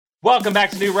Welcome back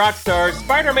to New Rockstars.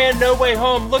 Spider-Man No Way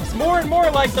Home looks more and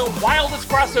more like the wildest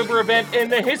crossover event in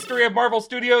the history of Marvel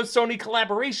Studios' Sony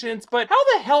collaborations, but how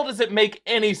the hell does it make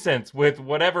any sense with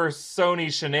whatever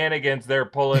Sony shenanigans they're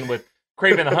pulling with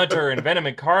Kraven the Hunter and Venom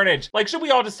and Carnage? Like, should we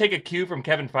all just take a cue from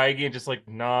Kevin Feige and just, like,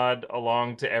 nod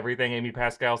along to everything Amy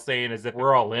Pascal's saying as if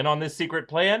we're all in on this secret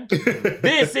plan?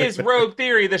 This is Rogue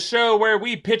Theory, the show where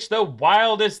we pitch the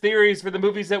wildest theories for the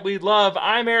movies that we love.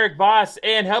 I'm Eric Voss,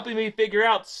 and helping me figure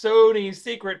out Sony's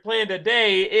secret plan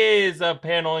today is a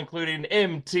panel including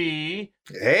MT.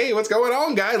 Hey, what's going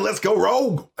on, guys? Let's go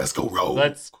rogue. Let's go rogue.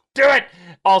 Let's do it!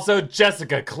 Also,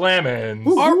 Jessica Clemens.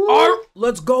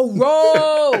 Let's go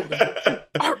rogue!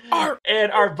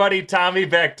 And our buddy Tommy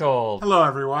Bechtold. Hello,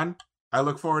 everyone. I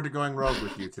look forward to going rogue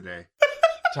with you today.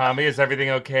 Tommy, is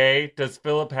everything okay? Does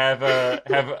Philip have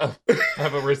a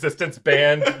resistance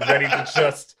band ready to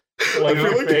just I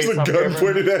feel like there's a gun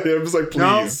pointed at him. It's like,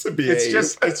 please, behave.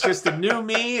 It's just a new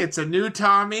me. It's a new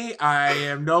Tommy. I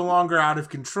am no longer out of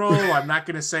control. I'm not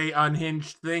going to say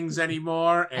unhinged things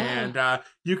anymore. And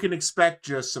you can expect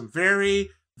just some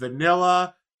very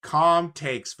vanilla, calm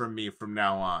takes from me from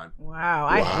now on. Wow,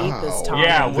 I hate this Tommy.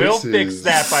 Yeah, we'll fix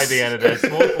that by the end of this.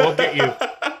 We'll get you.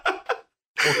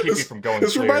 We'll keep you from going.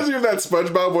 This reminds me of that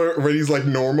SpongeBob where he's like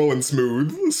normal and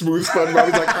smooth. Smooth SpongeBob.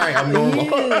 He's like, hi, I'm normal.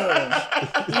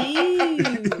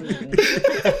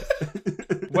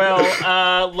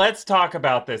 Well, let's talk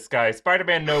about this, guys.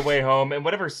 Spider-Man No Way Home and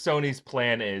whatever Sony's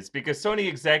plan is. Because Sony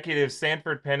executive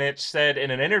Sanford Penich said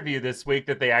in an interview this week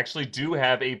that they actually do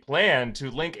have a plan to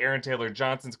link Aaron Taylor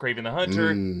Johnson's Kraven the Hunter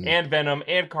and Venom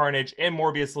and Carnage and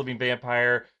Morbius Living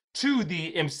Vampire to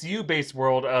the MCU-based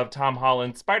world of Tom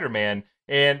Holland's Spider-Man.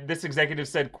 And this executive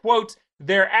said, quote,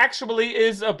 there actually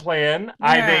is a plan. Yeah.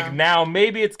 I think now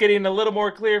maybe it's getting a little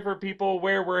more clear for people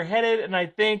where we're headed. And I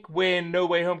think when No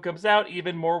Way Home comes out,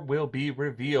 even more will be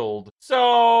revealed.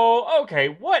 So, okay,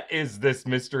 what is this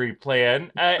mystery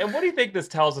plan? And what do you think this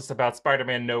tells us about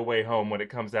Spider-Man No Way Home when it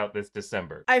comes out this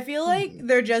December? I feel like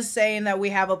they're just saying that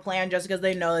we have a plan just because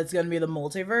they know it's going to be the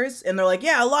multiverse. And they're like,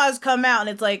 yeah, a lot has come out. And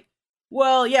it's like,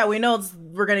 well, yeah, we know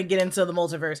we're going to get into the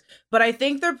multiverse, but I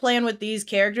think their plan with these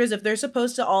characters, if they're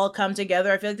supposed to all come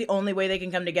together, I feel like the only way they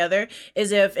can come together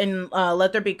is if in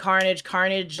Let There Be Carnage,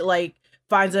 like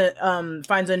finds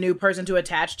a new person to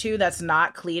attach to that's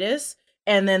not Cletus,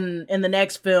 and then in the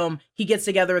next film, he gets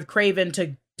together with Kraven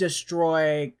to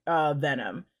destroy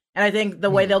Venom. And I think the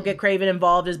way they'll get Kraven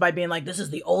involved is by being like, this is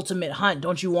the ultimate hunt.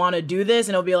 Don't you want to do this?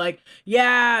 And he'll be like,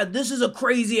 yeah, this is a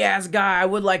crazy ass guy. I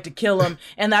would like to kill him.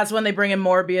 And that's when they bring in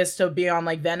Morbius to be on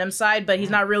like Venom's side, but he's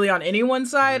not really on anyone's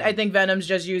side. I think Venom's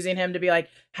just using him to be like,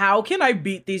 how can I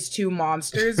beat these two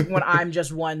monsters when I'm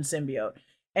just one symbiote?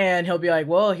 And he'll be like,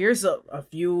 well, here's a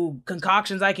few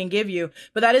concoctions I can give you.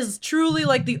 But that is truly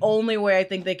like the only way I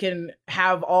think they can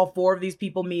have all four of these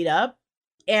people meet up.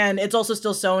 And it's also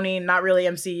still Sony, not really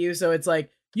MCU. So it's like,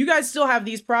 you guys still have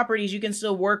these properties. You can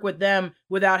still work with them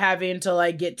without having to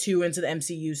like get too into the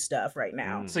MCU stuff right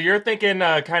now. So you're thinking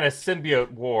kind of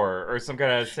symbiote war or some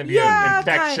kind of symbiote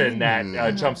infection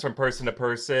that jumps from person to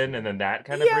person and then that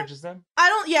kind of bridges them?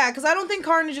 Because I don't think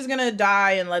Carnage is going to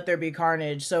die and Let There Be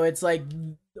Carnage. So it's like,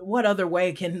 what other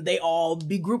way can they all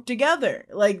be grouped together?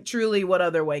 Like, truly, what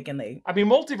other way can they? I mean,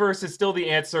 multiverse is still the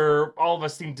answer all of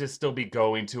us seem to still be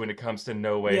going to when it comes to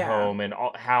No Way Home and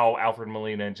how Alfred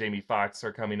Molina and Jamie Foxx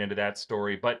are coming into that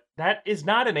story. But that is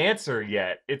not an answer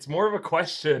yet. It's more of a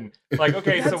question. Like,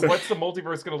 okay, so what's the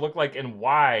multiverse going to look like and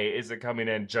why is it coming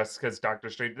in just because Doctor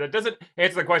Strange? That doesn't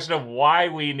answer the question of why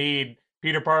we need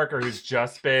Peter Parker, who's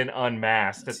just been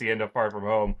unmasked at the end of Far From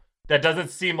Home. That doesn't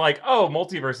seem like, oh,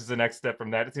 multiverse is the next step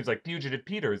from that. It seems like Fugitive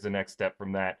Peter is the next step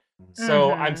from that.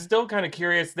 So I'm still kind of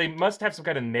curious. They must have some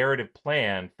kind of narrative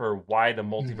plan for why the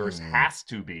multiverse has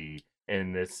to be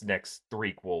in this next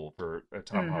threequel for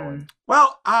Tom Holland.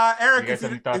 Well, Eric, you guys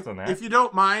have any thoughts on that? If you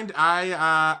don't mind,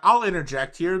 I'll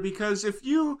interject here because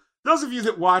those of you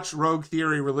that watch Rogue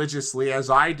Theory religiously, as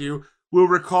I do, will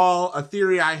recall a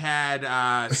theory I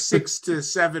had 6 to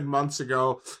 7 months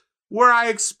ago where I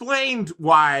explained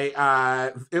why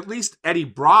at least Eddie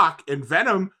Brock and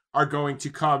Venom are going to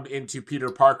come into Peter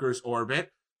Parker's orbit.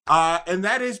 And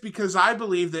that is because I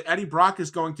believe that Eddie Brock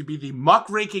is going to be the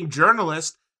muckraking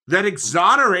journalist that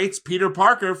exonerates Peter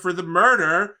Parker for the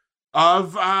murder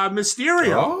of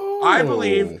Mysterio. Oh. I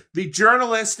believe the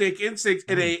journalistic instinct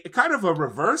in a kind of a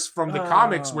reverse from the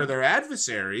comics where they're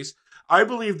adversaries. I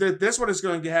believe that this one is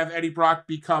going to have Eddie Brock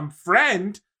become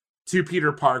friend to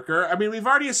Peter Parker. I mean, we've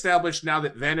already established now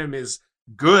that Venom is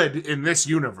good in this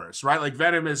universe, right? Like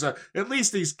Venom is at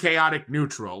least he's chaotic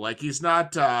neutral. Like he's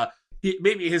not,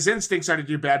 maybe his instincts are to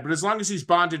do bad, but as long as he's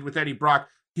bonded with Eddie Brock,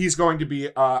 he's going to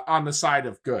be on the side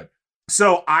of good.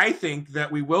 So I think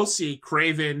that we will see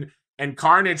Kraven and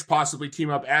Carnage possibly team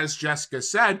up, as Jessica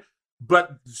said,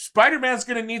 but Spider-Man's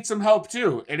going to need some help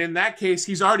too. And in that case,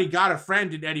 he's already got a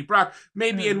friend in Eddie Brock.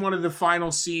 Maybe in one of the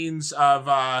final scenes of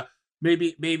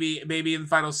maybe in the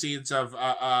final scenes of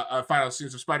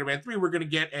Spider-Man 3, we're going to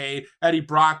get a Eddie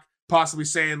Brock possibly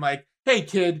saying like, "Hey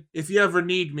kid, if you ever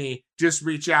need me, just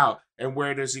reach out." And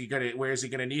where is he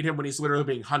gonna need him when he's literally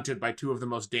being hunted by two of the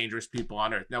most dangerous people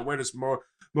on Earth? Now, where does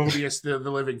Mobius, the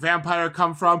living vampire,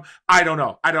 come from? I don't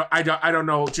know. I don't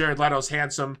know. Jared Leto's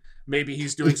handsome. Maybe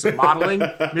he's doing some modeling.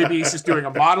 Maybe he's just doing a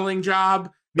modeling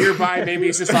job nearby. Maybe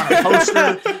he's just on a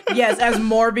poster. Yes, as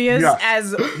Morbius,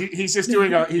 as he's just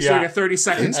doing a doing a 30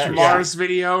 seconds to Mars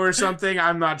video or something.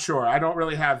 I'm not sure. I don't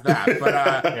really have that, but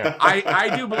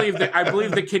I do believe that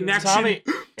the connection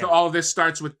to all of this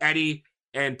starts with Eddie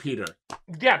and Peter.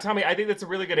 Yeah, Tommy, I think that's a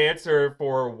really good answer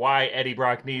for why Eddie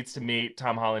Brock needs to meet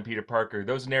Tom Holland, Peter Parker.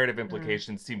 Those narrative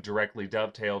implications seem directly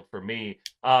dovetailed for me.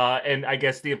 And I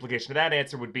guess the implication of that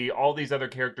answer would be all these other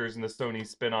characters in the Sony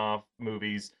spin-off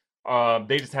movies,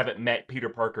 they just haven't met Peter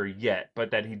Parker yet,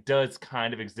 but that he does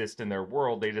kind of exist in their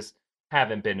world. They just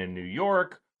haven't been in New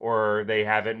York, or they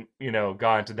haven't,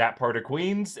 gone to that part of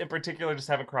Queens in particular, just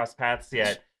haven't crossed paths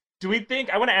yet.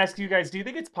 I want to ask you guys, do you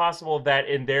think it's possible that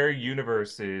in their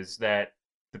universes that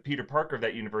the Peter Parker of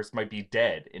that universe might be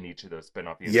dead in each of those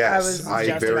spin-off universes? Yes,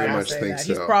 I very much think so.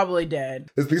 He's probably dead.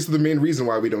 This is the main reason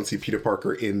why we don't see Peter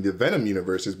Parker in the Venom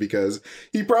universe, is because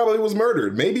he probably was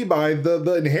murdered, maybe by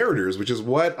the Inheritors, which is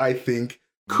what I think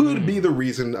could be the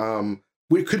reason.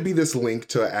 It could be this link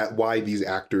to why these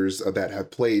actors that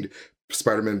have played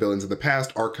Spider-Man villains in the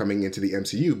past are coming into the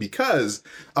MCU, because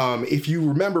if you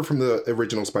remember from the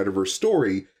original Spider-Verse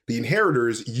story, the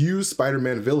Inheritors use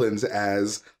Spider-Man villains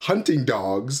as hunting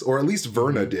dogs, or at least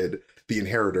Verna did, the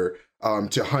Inheritor,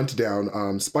 to hunt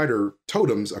down spider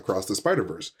totems across the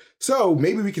Spider-Verse. So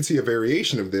maybe we can see a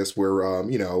variation of this where,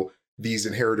 these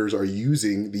Inheritors are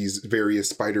using these various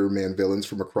Spider-Man villains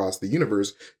from across the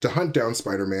universe to hunt down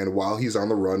Spider-Man while he's on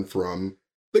the run from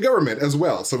the government as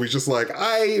well. So he's just like,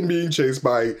 I am being chased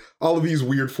by all of these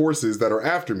weird forces that are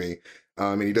after me.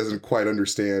 And he doesn't quite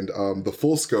understand the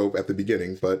full scope at the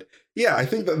beginning. But yeah, I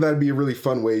think that'd be a really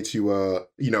fun way to,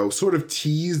 sort of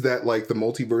tease that like the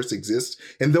multiverse exists.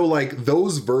 And though like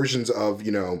those versions of,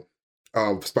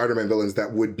 Spider-Man villains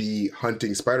that would be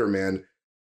hunting Spider-Man,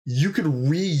 you could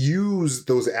reuse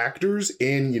those actors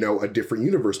in, a different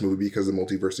universe movie because the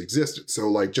multiverse existed. So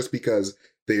like, just because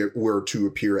they were to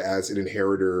appear as an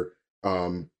Inheritor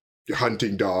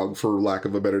hunting dog, for lack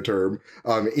of a better term,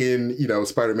 in,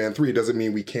 Spider-Man 3, doesn't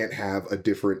mean we can't have a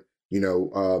different,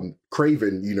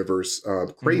 Kraven universe,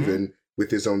 Kraven with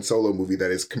his own solo movie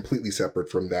that is completely separate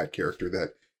from that character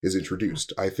that is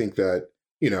introduced. I think that,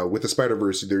 with the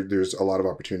Spider-Verse, there's a lot of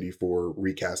opportunity for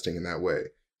recasting in that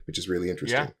way, which is really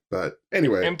interesting. Yeah. But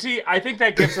anyway. MT, I think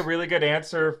that gives a really good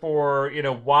answer for,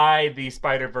 why the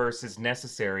Spider-Verse is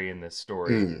necessary in this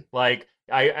story. Like,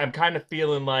 I'm kind of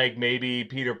feeling like maybe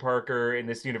Peter Parker in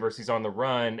this universe, he's on the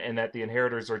run, and that the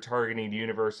Inheritors are targeting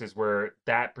universes where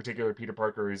that particular Peter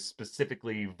Parker is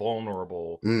specifically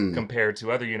vulnerable compared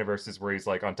to other universes where he's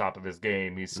like on top of his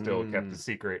game. He's still kept the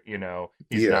secret,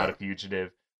 he's not a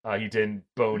fugitive. He didn't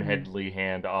boneheadedly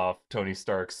hand off Tony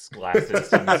Stark's glasses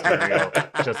to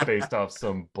Mysterio just based off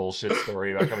some bullshit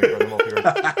story about coming from the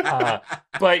multiverse.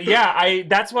 But yeah,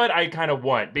 that's what I kind of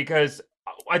want, because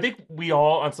I think we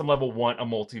all on some level want a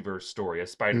multiverse story,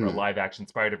 a live action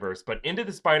Spider-Verse. But Into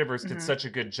the Spider-Verse did such a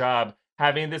good job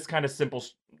having this kind of simple,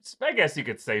 I guess you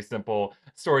could say simple,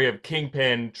 story of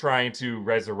Kingpin trying to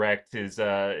resurrect his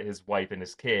wife and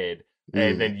his kid.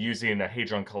 And then using a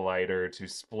Hadron Collider to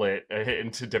split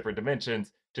into different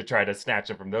dimensions to try to snatch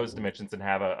them from those dimensions and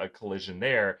have a collision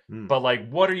there. But like,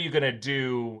 what are you going to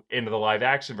do into the live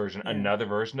action version? Another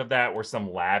version of that where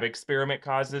some lab experiment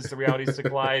causes the realities to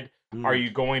collide? Are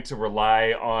you going to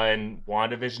rely on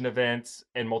WandaVision events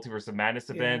and Multiverse of Madness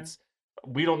events?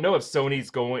 We don't know if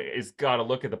Sony's got to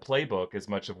look at the playbook as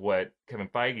much of what Kevin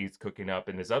Feige's cooking up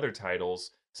in his other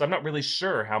titles. So I'm not really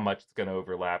sure how much it's going to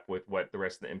overlap with what the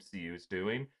rest of the MCU is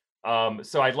doing.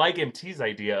 So I like MT's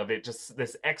idea of it, just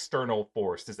this external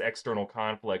force, this external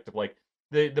conflict of like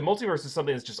the multiverse is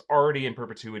something that's just already in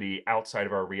perpetuity outside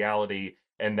of our reality,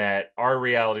 and that our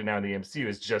reality now in the MCU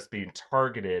is just being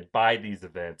targeted by these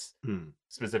events,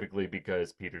 specifically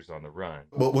because Peter's on the run.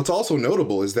 Well, what's also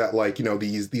notable is that like,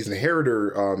 these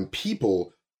Inheritor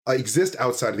people exist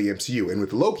outside of the MCU. And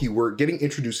with Loki, we're getting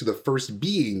introduced to the first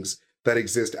beings that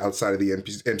exist outside of the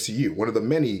MCU. One of the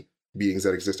many beings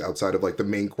that exist outside of like the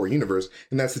main core universe,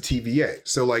 and that's the TVA.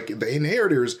 So like the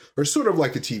Inheritors are sort of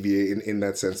like the TVA in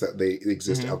that sense that they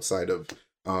exist outside of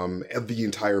the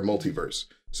entire multiverse.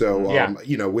 So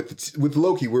you know, with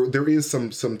Loki, there is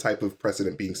some type of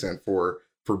precedent being set for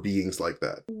beings like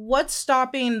that. What's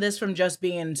stopping this from just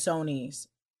being Sony's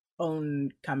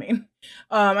own coming?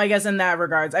 I guess in that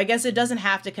regards, I guess it doesn't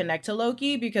have to connect to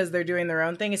Loki because they're doing their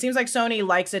own thing. It seems like Sony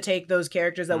likes to take those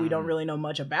characters that we don't really know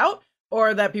much about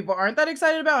or that people aren't that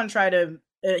excited about and try to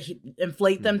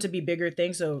inflate them to be bigger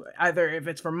things. So either if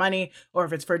it's for money or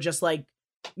if it's for just like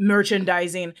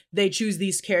merchandising, they choose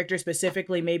these characters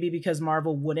specifically, maybe because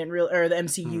Marvel wouldn't really, or the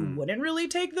MCU wouldn't really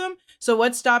take them. So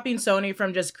what's stopping Sony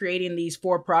from just creating these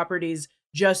 4 properties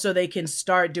just so they can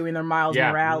start doing their Miles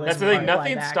Morales? That's the thing.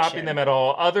 Nothing's stopping them at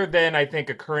all, other than I think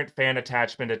a current fan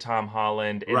attachment to Tom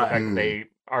Holland and the fact that they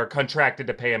are contracted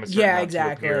to pay him a certain amount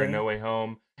to appear in No Way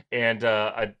Home. And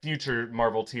a future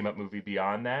Marvel team-up movie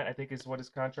beyond that, I think, is what his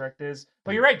contract is.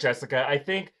 But you're right, Jessica. I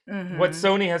think what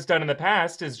Sony has done in the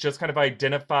past is just kind of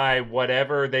identify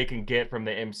whatever they can get from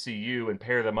the MCU and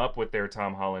pair them up with their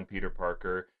Tom Holland, Peter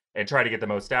Parker, and try to get the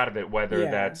most out of it, whether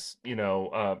that's, you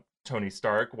know, Tony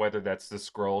Stark, whether that's the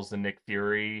Skrulls and Nick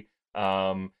Fury,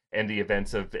 and the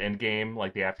events of Endgame,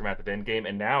 like the aftermath of Endgame.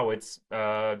 And now it's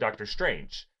Doctor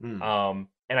Strange.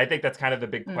 And I think that's kind of the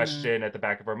big question at the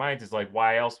back of our minds is like,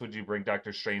 why else would you bring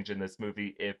Doctor Strange in this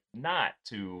movie if not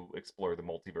to explore the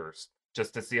multiverse?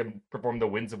 Just to see him perform the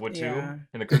Winds of Watoomb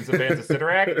and the Crimson Bands of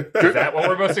Sidorak? Is that what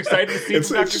we're most excited to see? It's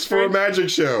just for a magic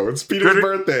show. It's Peter's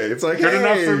birthday. It's like, good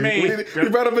enough for me. We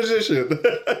brought a magician.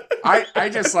 I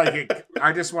just like it.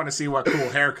 I just want to see what cool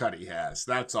haircut he has.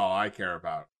 That's all I care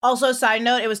about. Also, side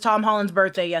note, it was Tom Holland's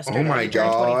birthday yesterday. Oh my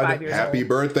God. Happy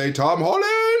birthday, Tom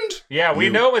Holland. Yeah, we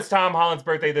know it's Tom Holland's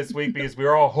birthday this week because we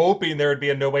were all hoping there would be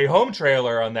a No Way Home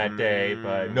trailer on that day,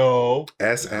 but no.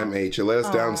 SMH. You let us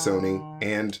down, Sony.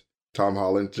 And Tom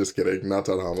Holland. Just kidding. Not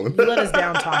Tom Holland. You let us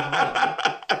down, Tom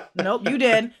Holland. Nope, you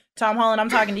did. Tom Holland, I'm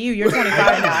talking to you. You're 25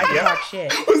 now. I can talk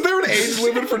shit. Was there an age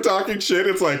limit for talking shit?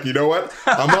 It's like, you know what?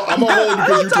 I'm a hold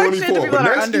because you're 24.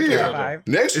 But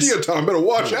next year, Tom, better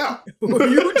watch out.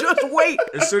 You just wait.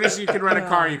 As soon as you can rent a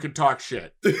car, you can talk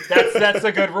shit. That's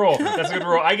a good rule. That's a good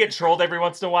rule. I get trolled every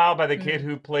once in a while by the kid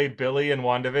who played Billy in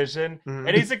WandaVision. And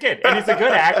he's a kid. And he's a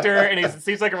good actor. And he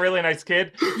seems like a really nice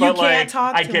kid. But like,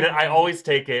 I get it. I always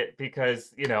take it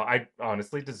because, you know, I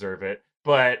honestly deserve it.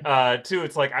 But two,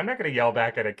 it's like I'm not gonna yell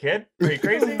back at a kid. Are you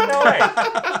crazy? No way.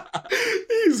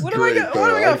 He's great. What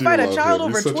are we gonna fight a child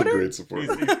over Twitter? Twitter? He's such a great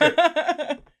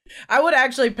supporter. I would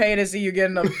actually pay to see you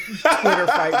get in a Twitter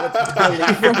fight with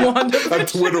Billy from WandaVision. A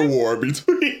Twitter war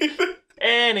between.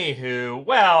 Anywho,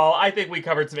 well, I think we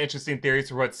covered some interesting theories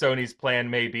for what Sony's plan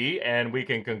may be, and we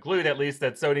can conclude at least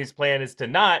that Sony's plan is to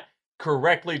not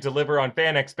correctly deliver on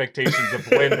fan expectations of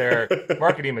when their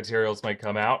marketing materials might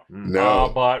come out.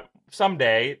 No. But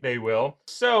someday they will.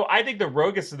 So I think the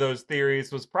roguest of those theories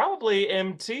was probably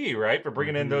MT, right? For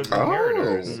bringing in those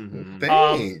inheritors.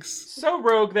 Thanks. So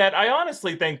rogue that I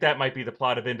honestly think that might be the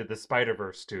plot of Into the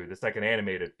Spider-Verse 2, the second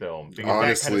animated film. Because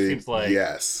that kind of seems like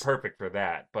perfect for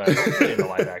that. But in the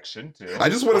live action too. I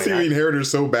just want to see the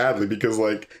inheritors so badly because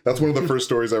like that's one of the first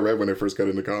stories I read when I first got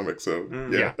into comics. So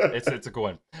yeah, it's a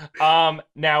good one.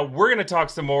 Now we're gonna talk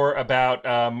some more about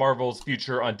Marvel's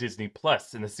future on Disney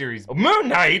Plus in the series Moon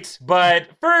Knight. But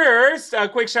first, a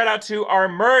quick shout out to our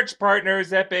merch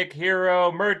partners, Epic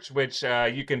Hero Merch, which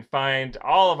you can find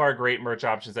all of our great merch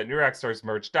options at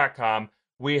newrockstarsmerch.com.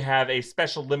 We have a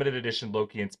special limited edition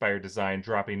Loki-inspired design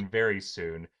dropping very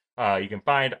soon. You can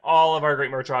find all of our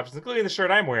great merch options, including the shirt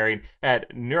I'm wearing,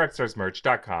 at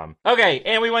newrockstarsmerch.com. Okay,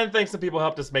 and we want to thank some people who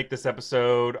helped us make this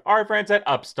episode. Our friends at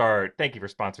Upstart. Thank you for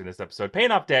sponsoring this episode. Paying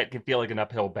off debt can feel like an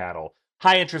uphill battle.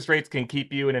 High interest rates can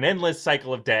keep you in an endless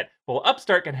cycle of debt. Well,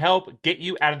 Upstart can help get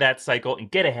you out of that cycle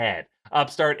and get ahead.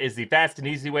 Upstart is the fast and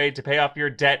easy way to pay off your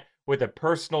debt with a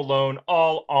personal loan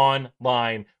all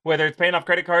online. Whether it's paying off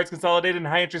credit cards, consolidated and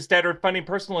high interest debt, or funding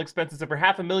personal expenses, over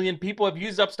 500,000 people have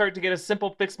used Upstart to get a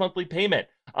simple fixed monthly payment.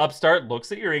 Upstart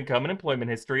looks at your income and employment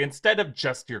history instead of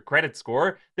just your credit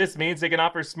score. This means they can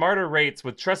offer smarter rates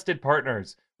with trusted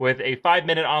partners. With a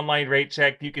 5-minute online rate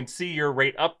check, you can see your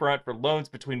rate upfront for loans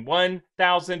between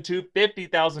 $1,000 to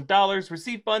 $50,000.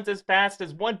 Receive funds as fast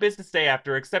as one business day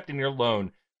after accepting your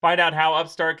loan. Find out how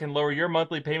Upstart can lower your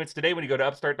monthly payments today when you go to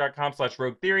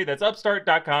upstart.com/Rogue Theory. That's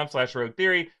upstart.com/Rogue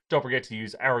Theory. Don't forget to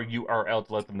use our URL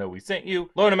to let them know we sent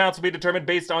you. Loan amounts will be determined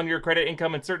based on your credit,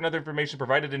 income, and certain other information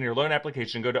provided in your loan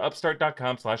application. Go to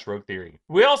upstart.com/Rogue Theory.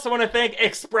 We also want to thank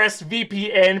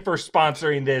ExpressVPN for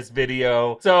sponsoring this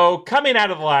video. So, coming out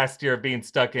of the last year of being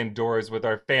stuck indoors with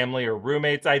our family or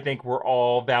roommates, I think we're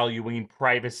all valuing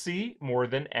privacy more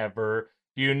than ever.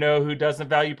 You know who doesn't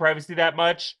value privacy that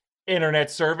much? Internet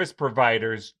service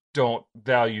providers don't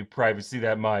value privacy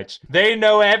that much. They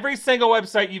know every single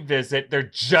website you visit. They're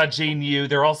judging you.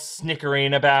 They're all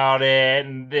snickering about it.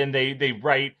 And then they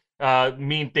write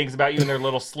mean things about you in their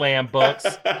little slam books.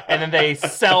 And then they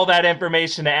sell that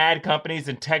information to ad companies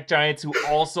and tech giants who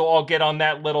also all get on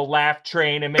that little laugh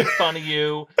train and make fun of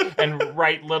you and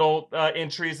write little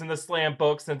entries in the slam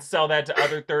books and sell that to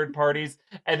other third parties.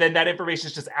 And then that information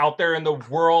is just out there in the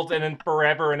world and then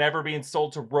forever and ever being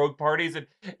sold to rogue parties.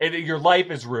 And your life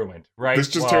is ruined, right? This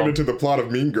just turned into the plot of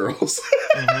Mean Girls.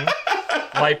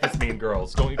 Life is Mean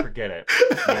Girls. Don't you forget it.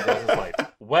 Mean Girls is life.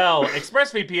 Well,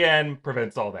 ExpressVPN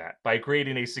prevents all that by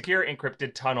creating a secure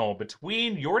encrypted tunnel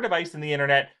between your device and the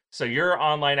internet so your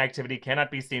online activity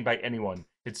cannot be seen by anyone.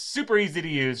 It's super easy to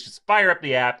use. Just fire up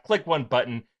the app, click one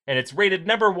button, and it's rated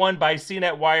 #1 by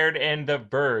CNET Wired and The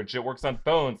Verge. It works on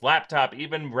phones, laptop,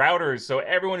 even routers, so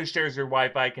everyone who shares your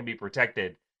Wi-Fi can be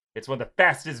protected. It's one of the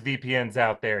fastest VPNs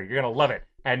out there. You're going to love it.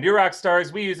 And New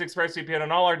Rockstars, we use ExpressVPN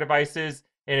on all our devices,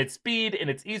 and its speed and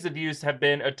its ease of use have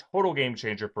been a total game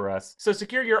changer for us. So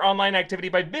secure your online activity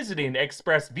by visiting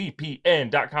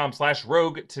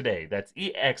expressvpn.com/rogue today. That's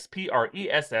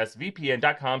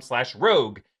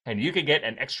expressvpn.com/rogue. And you can get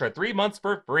an extra 3 months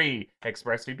for free.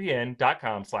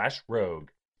 expressvpn.com/rogue.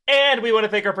 And we want to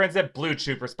thank our friends at Blue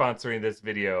Chew for sponsoring this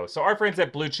video. So our friends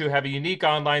at Blue Chew have a unique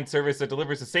online service that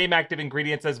delivers the same active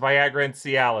ingredients as Viagra and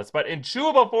Cialis, but in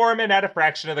chewable form and at a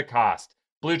fraction of the cost.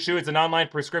 Blue Chew is an online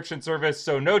prescription service,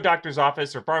 so no doctor's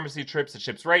office or pharmacy trips. It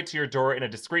ships right to your door in a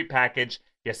discreet package.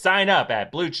 You sign up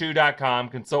at bluechew.com,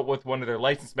 consult with one of their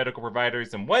licensed medical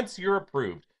providers, and once you're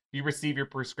approved, you receive your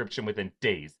prescription within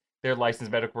days. Their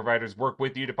licensed medical providers work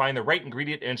with you to find the right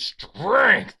ingredient and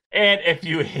strength. And if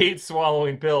you hate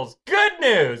swallowing pills, good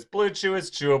news! Blue Chew is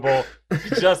chewable,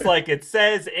 just like it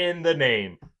says in the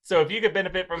name. So if you could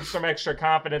benefit from some extra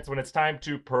confidence when it's time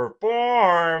to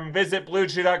perform, visit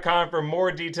BlueChew.com for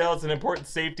more details and important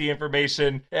safety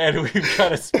information. And we've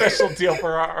got a special deal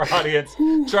for our audience.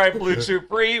 Try Blue Chew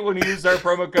free when you use our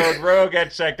promo code ROGUE at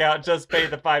checkout. Just pay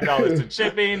the $5 in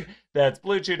shipping. That's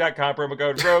BlueChew.com, promo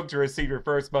code ROGUE to receive your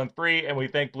first month free. And we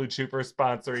thank Blue Chew for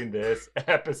sponsoring this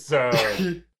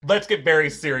episode. Let's get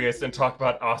very serious and talk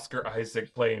about Oscar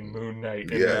Isaac playing Moon Knight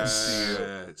in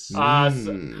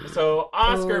MCU. So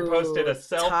Oscar posted a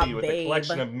selfie with a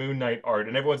collection of Moon Knight art,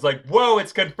 and everyone's like, whoa,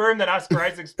 it's confirmed that Oscar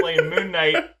Isaac's playing Moon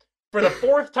Knight. For the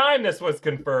 4th time this was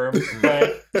confirmed,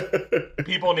 but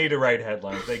people need to write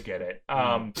headlines. They get it.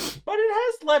 But it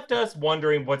has left us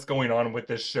wondering what's going on with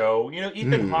this show. You know,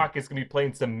 Ethan Hawke is going to be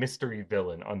playing some mystery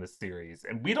villain on the series,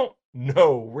 and we don't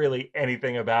know really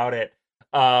anything about it.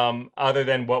 Other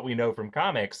than what we know from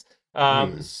comics.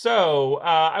 So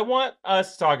I want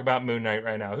us to talk about Moon Knight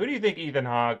right now. Who do you think Ethan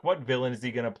Hawke, what villain is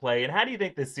he going to play, and how do you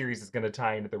think this series is going to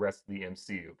tie into the rest of the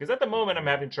MCU? Because at the moment, I'm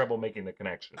having trouble making the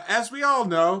connection. As we all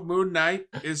know, Moon Knight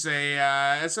is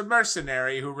a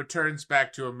mercenary who returns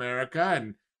back to America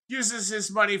and uses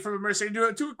his money from a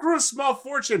mercenary to accrue a small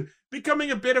fortune,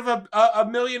 becoming a bit of a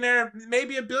millionaire,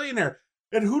 maybe a billionaire.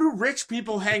 And who do rich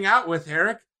people hang out with,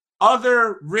 Eric?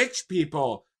 Other rich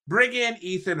people. Bring in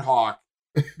Ethan Hawke.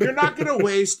 You're not going to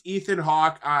waste Ethan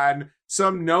Hawke on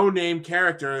some no-name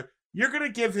character. You're going to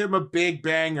give him a big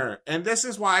banger. And this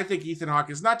is why I think Ethan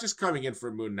Hawke is not just coming in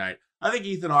for Moon Knight. I think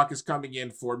Ethan Hawke is coming in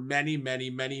for many,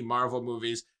 many, many Marvel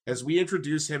movies as we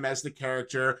introduce him as the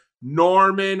character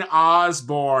Norman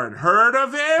Osborn. Heard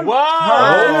of him? Wow!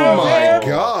 Oh my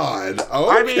God! Okay,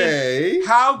 I mean,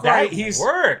 how great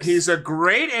works. He's a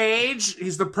great age.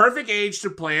 He's the perfect age to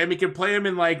play him. He can play him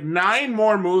in like 9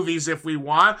 more movies if we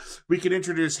want. We can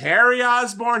introduce Harry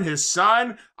Osborn, his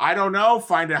son. I don't know.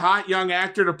 Find a hot young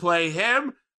actor to play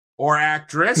him or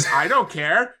actress. I don't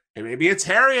care. And maybe it's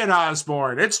Harriet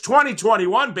Osborn. It's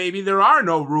 2021, baby. There are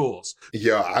no rules.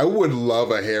 Yeah, I would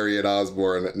love a Harriet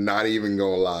Osborn. Not even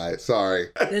gonna lie.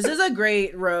 Sorry. This is a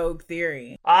great rogue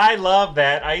theory. I love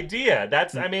that idea.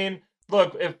 I mean,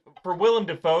 look, if for Willem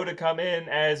Dafoe to come in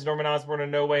as Norman Osborn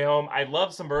in No Way Home, I'd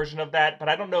love some version of that, but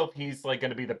I don't know if he's like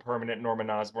going to be the permanent Norman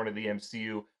Osborn of the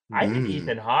MCU. I think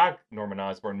Ethan Hawke, Norman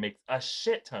Osborn, makes a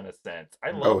shit ton of sense.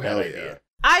 I love that idea. Yeah.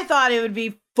 I thought it would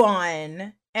be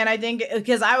fun. And I think,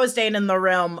 because I was staying in the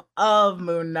realm of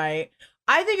Moon Knight,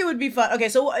 I think it would be fun. Okay,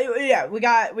 so yeah, we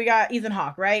got Ethan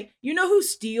Hawke, right? You know who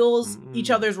steals each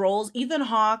other's roles? Ethan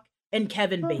Hawke and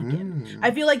Kevin Bacon.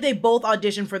 I feel like they both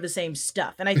audition for the same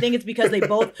stuff. And I think it's because they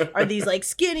both are these like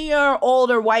skinnier,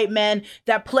 older white men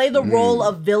that play the role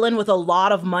of villain with a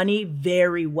lot of money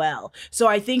very well. So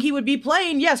I think he would be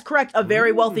playing, yes, correct, a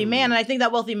very wealthy man. And I think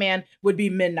that wealthy man would be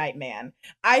Midnight Man.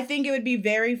 I think it would be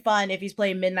very fun if he's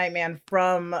playing Midnight Man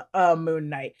from Moon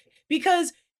Knight.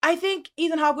 Because I think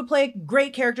Ethan Hawke would play a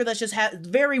great character that's just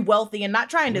very wealthy and not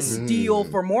trying to steal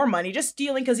for more money, just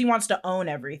stealing because he wants to own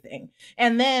everything.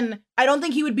 And then I don't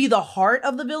think he would be the heart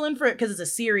of the villain for it because it's a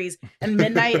series and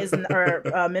Midnight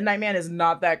Man is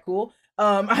not that cool.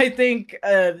 I think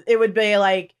it would be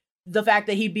like the fact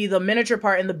that he'd be the miniature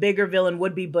part and the bigger villain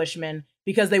would be Bushman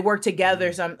because they work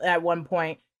together at one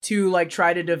point to like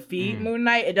try to defeat Moon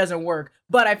Knight. It doesn't work,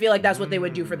 but I feel like that's what they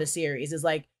would do for the series is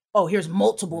like, oh, here's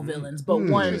multiple villains, but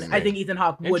one, I think Ethan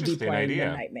Hawke would be playing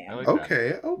Midnight Man. Like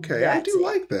okay. I do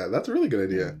like that. That's a really good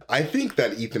idea. I think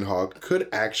that Ethan Hawke could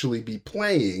actually be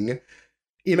playing,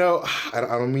 you know, I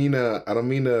don't mean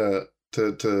to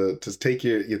take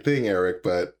your thing, Eric,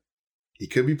 but he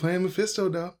could be playing Mephisto,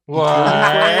 though.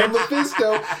 What?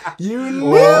 Mephisto. You never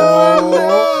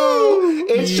know.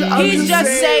 He's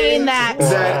just saying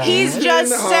that. He's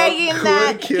just saying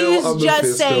that. He's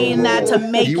just saying that to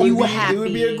make you happy. It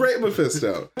would be a great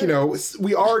Mephisto. You know,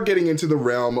 we are getting into the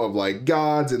realm of like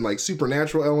gods and like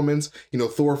supernatural elements. You know,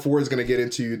 Thor 4 is going to get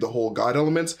into the whole god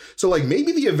elements. So like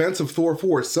maybe the events of Thor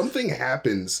 4, something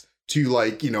happens to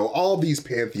like, you know, all these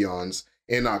pantheons.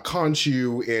 And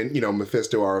Khonshu and, you know,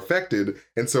 Mephisto are affected.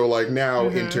 And so, like, now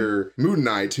enter Moon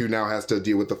Knight, who now has to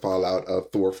deal with the fallout of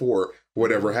Thor 4,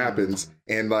 whatever happens.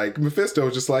 And, like, Mephisto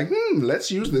is just like,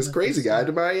 let's use this crazy guy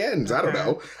to my ends. I don't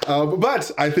know.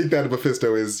 But I think that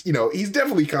Mephisto is, you know, he's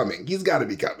definitely coming. He's got to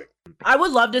be coming. I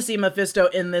would love to see Mephisto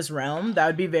in this realm. That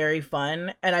would be very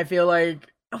fun. And I feel like,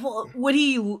 well, would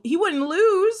he wouldn't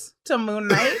lose to Moon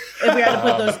Knight if we had to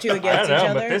put those two against each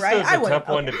other, Mephisto's right? I wouldn't.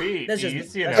 Tough one to beat. That's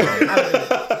just you know.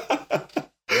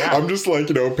 Yeah. I'm just like,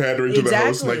 you know, pandering to the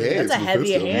host, like, hey, that's it's a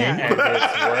heavy Mephisto. hand. And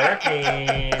it's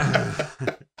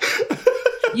working.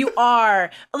 You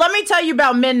are. Let me tell you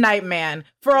about Midnight Man.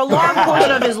 For a long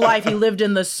portion of his life, he lived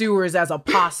in the sewers as a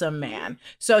possum man.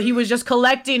 So he was just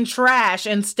collecting trash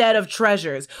instead of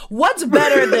treasures. What's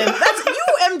better than that's you,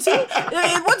 MT?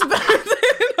 What's better than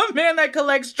a man that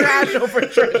collects trash over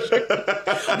treasure?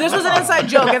 This was an inside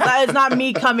joke. It's not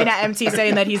me coming at MT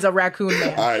saying that he's a raccoon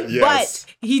man. Yes.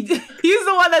 But he's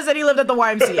the one that said he lived at the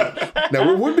YMCA. Now,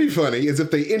 what would be funny is if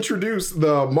they introduce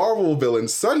the Marvel villain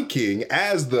Sun King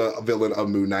as the villain of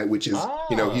Moon Knight, which is,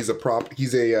 you know, he's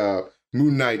a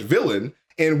Moon Knight villain.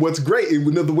 And what's great,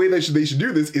 the way they should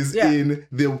do this is in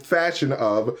the fashion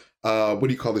of, what do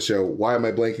you call the show? Why am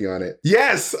I blanking on it?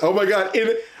 Yes! Oh my God.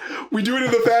 We do it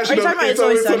in the fashion of It's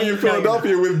Always Sunny in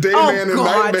Philadelphia with Dayman and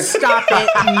Nightman. Stop it.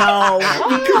 No.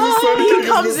 Because the Sun King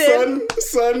is the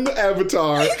sun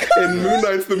avatar and Moon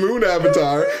Knight's the moon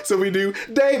avatar. So we do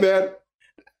Dayman,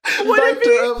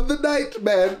 Fighter of the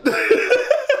Nightman.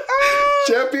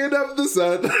 Champion of the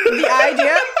sun. The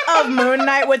idea of Moon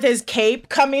Knight with his cape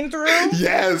coming through.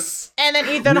 Yes. And then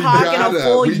Ethan Hawke in a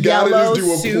full yellow suit. We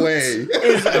gotta just do a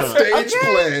stage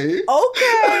play.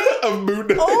 Okay. Of Moon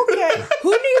Knight. Okay.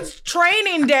 Who needs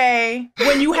Training Day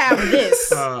when you have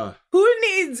this? Who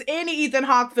needs any Ethan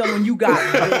Hawke film when you got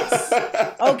this?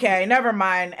 Okay, never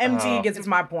mind. MT gets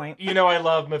my point. You know, I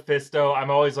love Mephisto. I'm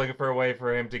always looking for a way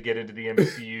for him to get into the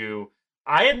MCU.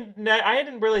 I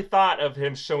hadn't really thought of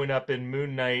him showing up in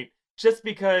Moon Knight just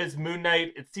because Moon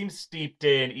Knight, it seems steeped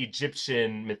in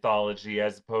Egyptian mythology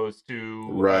as opposed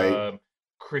to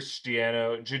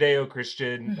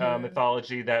Judeo-Christian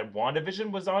mythology that WandaVision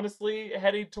was honestly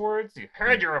heading towards. You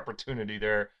had your opportunity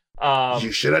there.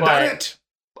 You should have done it.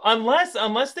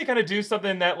 Unless they kind of do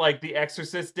something that like The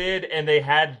Exorcist did and they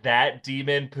had that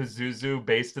demon Pazuzu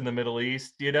based in the Middle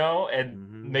East, you know,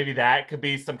 and maybe that could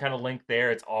be some kind of link there.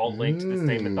 It's all linked to the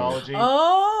same mythology.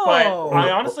 Oh, but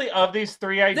I honestly, of these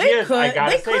three ideas, I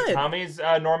gotta say Tommy's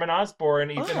Norman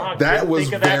Osborn, Ethan Hawke. That was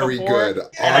very good.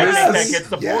 And I think that gets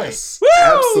the point.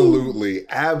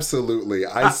 Absolutely.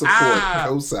 I support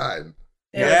cosign.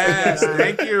 Yes,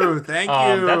 thank you.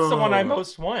 That's the one I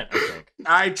most want, I think.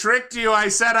 I tricked you. I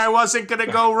said I wasn't going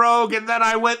to go rogue, and then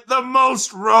I went the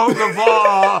most rogue of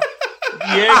all.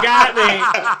 You got me.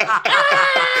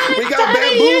 We got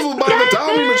bamboozled by the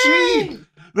Tommy machine.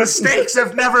 The stakes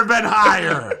have never been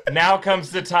higher. Now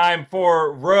comes the time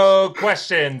for Rogue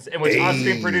Questions, in which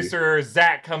on-screen producer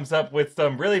Zach comes up with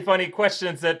some really funny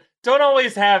questions that don't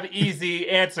always have easy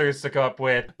answers to come up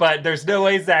with, but there's no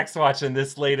way Zach's watching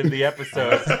this late in the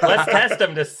episode. Let's test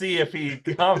him to see if he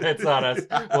comments on us.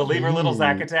 We'll leave our little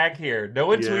Zach attack here. No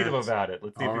one tweet him about it.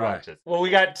 Let's see if he watches. Well, we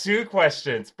got 2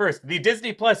 questions. First, the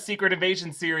Disney Plus Secret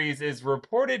Invasion series is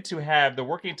reported to have the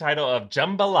working title of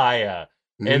Jambalaya.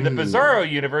 In the Bizarro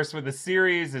universe, where the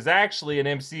series is actually an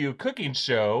MCU cooking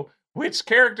show, which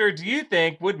character do you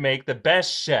think would make the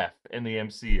best chef in the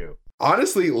MCU?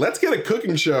 Honestly, let's get a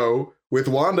cooking show with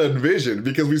Wanda and Vision,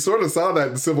 because we sort of saw that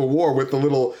in Civil War with a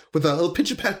little pinch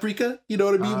of paprika, you know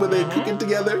what I mean, when they're cooking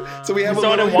together. So we have a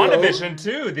little, in WandaVision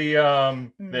too,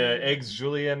 the eggs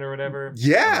Julian or whatever.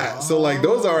 Yeah, so like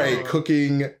those are a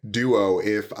cooking duo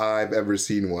if I've ever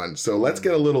seen one. So let's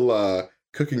get a little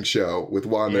cooking show with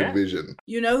Wanda and Vision.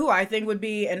 You know who I think would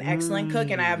be an excellent cook,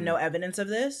 and I have no evidence of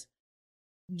this?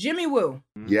 Jimmy Woo.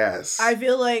 Yes. I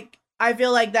feel like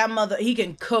that he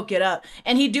can cook it up,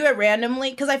 and he'd do it randomly,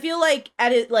 because I feel like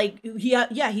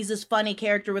he's this funny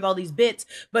character with all these bits,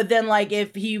 but then like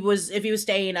if he was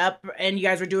staying up and you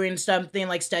guys were doing something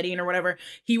like studying or whatever,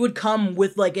 he would come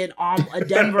with like a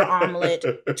Denver omelet,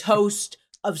 toast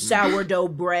of sourdough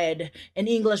bread, an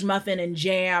English muffin, and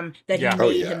jam that he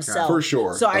made himself. For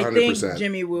sure. So 100%. I think 100%.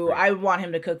 Jimmy Woo, I want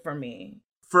him to cook for me.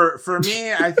 For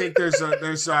me, I think there's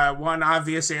one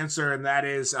obvious answer, and that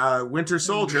is Winter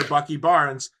Soldier, Bucky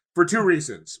Barnes, for 2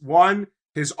 reasons. One,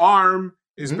 his arm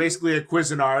is basically a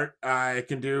Cuisinart. It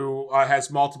can do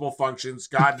has multiple functions.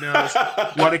 God knows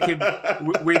what it can.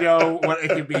 We know what it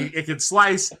can be. It can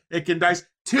slice. It can dice.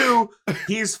 2,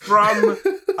 he's from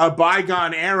a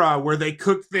bygone era where they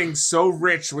cooked things so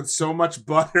rich with so much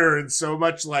butter and so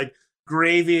much like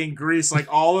gravy and grease.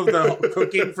 Like all of the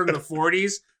cooking from the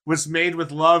 40s was made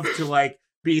with love to like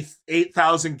be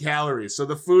 8,000 calories. So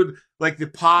the food, like the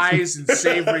pies and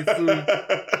savory food.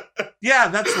 Yeah,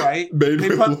 that's right. They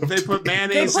put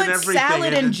mayonnaise and everything.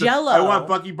 Salad and Jello. I want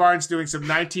Bucky Barnes doing some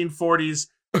 1940s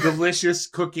delicious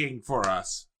cooking for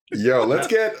us. Yo, let's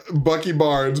get Bucky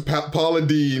Barnes, Paula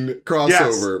Deen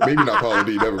crossover. Yes. Maybe not Paula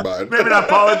Deen, never mind. Maybe not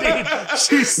Paula Deen.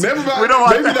 Never mind. We don't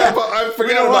want maybe that. Not, I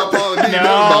forgot about Paula Deen. No,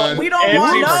 never mind. We don't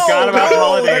want forgot about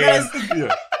Paula Deen.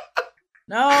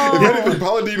 No. If anything,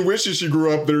 Paula Deen wishes she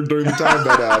grew up there during the time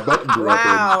that Bucky grew up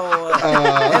in.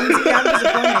 I'm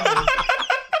disappointed.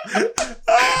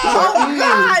 Oh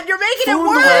God! You're making it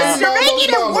worse. You're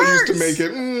making it worse. Used to make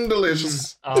it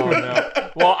delicious. Oh no!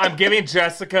 Well, I'm giving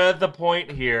Jessica the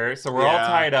point here, so we're all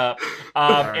tied up.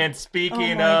 And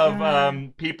speaking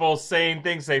of people saying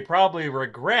things they probably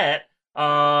regret,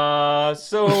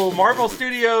 so Marvel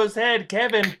Studios head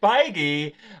Kevin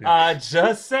Feige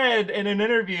just said in an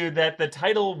interview that the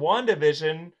title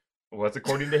WandaVision was,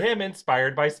 according to him,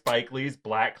 inspired by Spike Lee's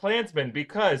BlacKkKlansman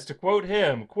because, to quote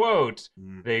him, quote,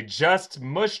 they just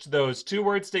mushed those 2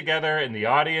 words together and the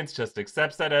audience just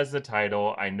accepts that as the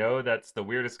title. I know that's the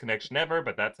weirdest connection ever,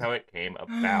 but that's how it came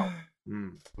about.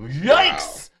 Yikes!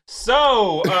 Wow.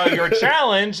 So, your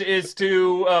challenge is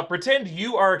to pretend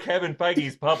you are Kevin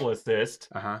Feige's publicist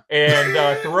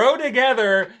and throw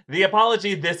together the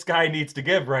apology this guy needs to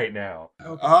give right now.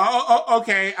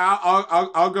 Okay.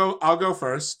 I'll go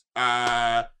first.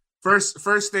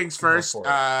 First things first. We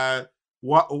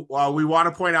want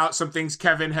to point out some things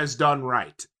Kevin has done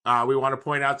right.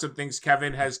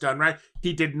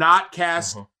 He did not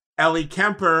cast Ellie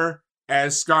Kemper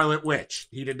as Scarlet Witch.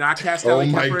 He did not cast Ellie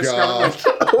Kemper as Scarlet Witch.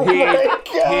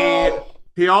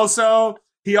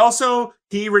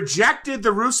 He rejected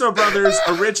the Russo brothers'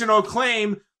 original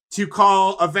claim to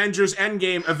call Avengers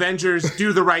Endgame Avengers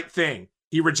Do the Right Thing.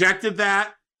 He rejected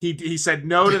that. He said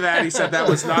no to that. He said that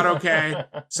was not okay.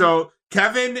 So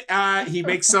Kevin, he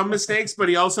makes some mistakes, but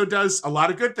he also does a lot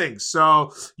of good things.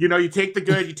 So, you take the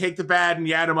good, you take the bad, and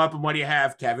you add them up, and what do you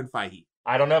have? Kevin Feige.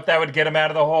 I don't know if that would get him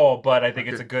out of the hole, but I think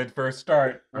it's a good first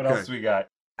start. What else we got?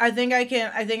 I think I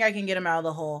can get him out of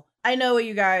the hole. I know what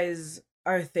you guys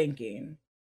are thinking.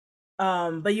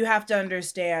 But you have to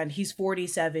understand he's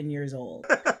 47 years old.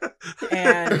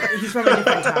 And he's from a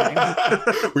different time.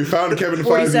 We found Kevin Feige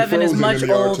 47 is much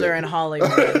older in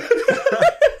Hollywood.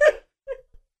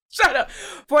 Shut up.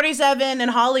 47 in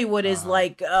Hollywood is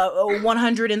like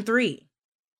 103.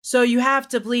 So you have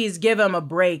to please give him a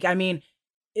break. I mean,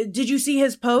 did you see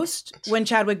his post when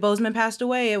Chadwick Boseman passed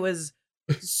away? It was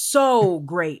so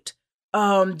great.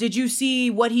 Did you see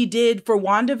what he did for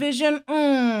WandaVision?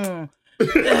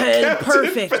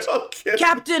 Perfect.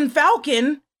 Captain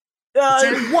Falcon.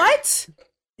 What?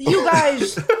 You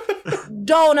guys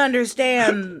don't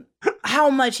understand how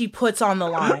much he puts on the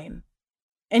line.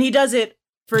 And he does it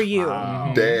for you?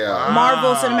 Wow. Damn.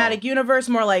 Marvel Cinematic Universe,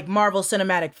 more like Marvel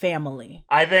Cinematic Family.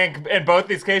 I think in both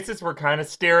these cases, we're kind of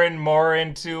steering more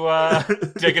into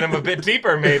digging him a bit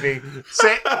deeper, maybe.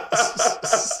 Save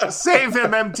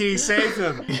him, MT, save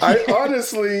him. I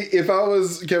honestly, if I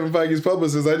was Kevin Feige's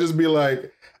publicist, I'd just be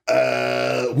like,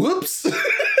 whoops.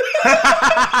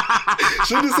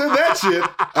 Shouldn't have said that shit.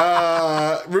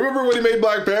 Remember when he made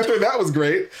Black Panther? That was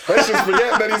great. Let's just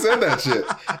forget that he said that shit.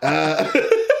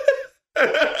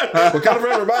 Wakanda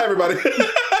forever. Bye, everybody.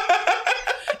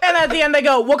 And at the end they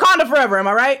go, Wakanda forever, am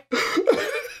I right?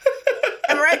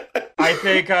 Am I right? I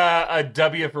think a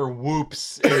W for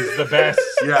whoops is the best.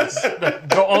 Yes.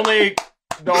 The only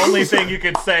thing you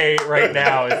could say right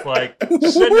now is like,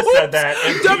 shouldn't have said that.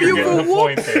 And you're getting the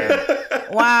point there.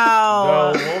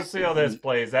 Wow. So we'll see how this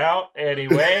plays out.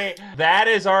 Anyway, that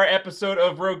is our episode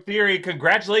of Rogue Theory.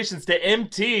 Congratulations to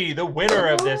MT, the winner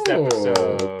of this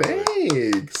episode.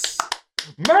 Thanks.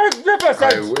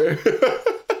 Magnificent!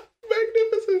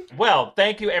 Magnificent. Well,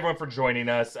 thank you everyone for joining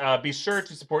us. Be sure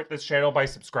to support this channel by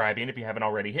subscribing if you haven't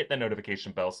already. Hit the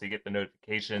notification bell so you get the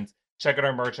notifications. Check out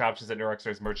our merch options at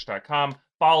NewRockstarsMerch.com.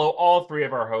 Follow all three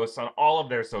of our hosts on all of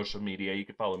their social media. You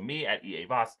can follow me at EA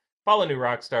Voss. Follow New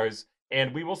Rockstars.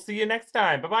 And we will see you next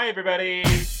time. Bye-bye, everybody.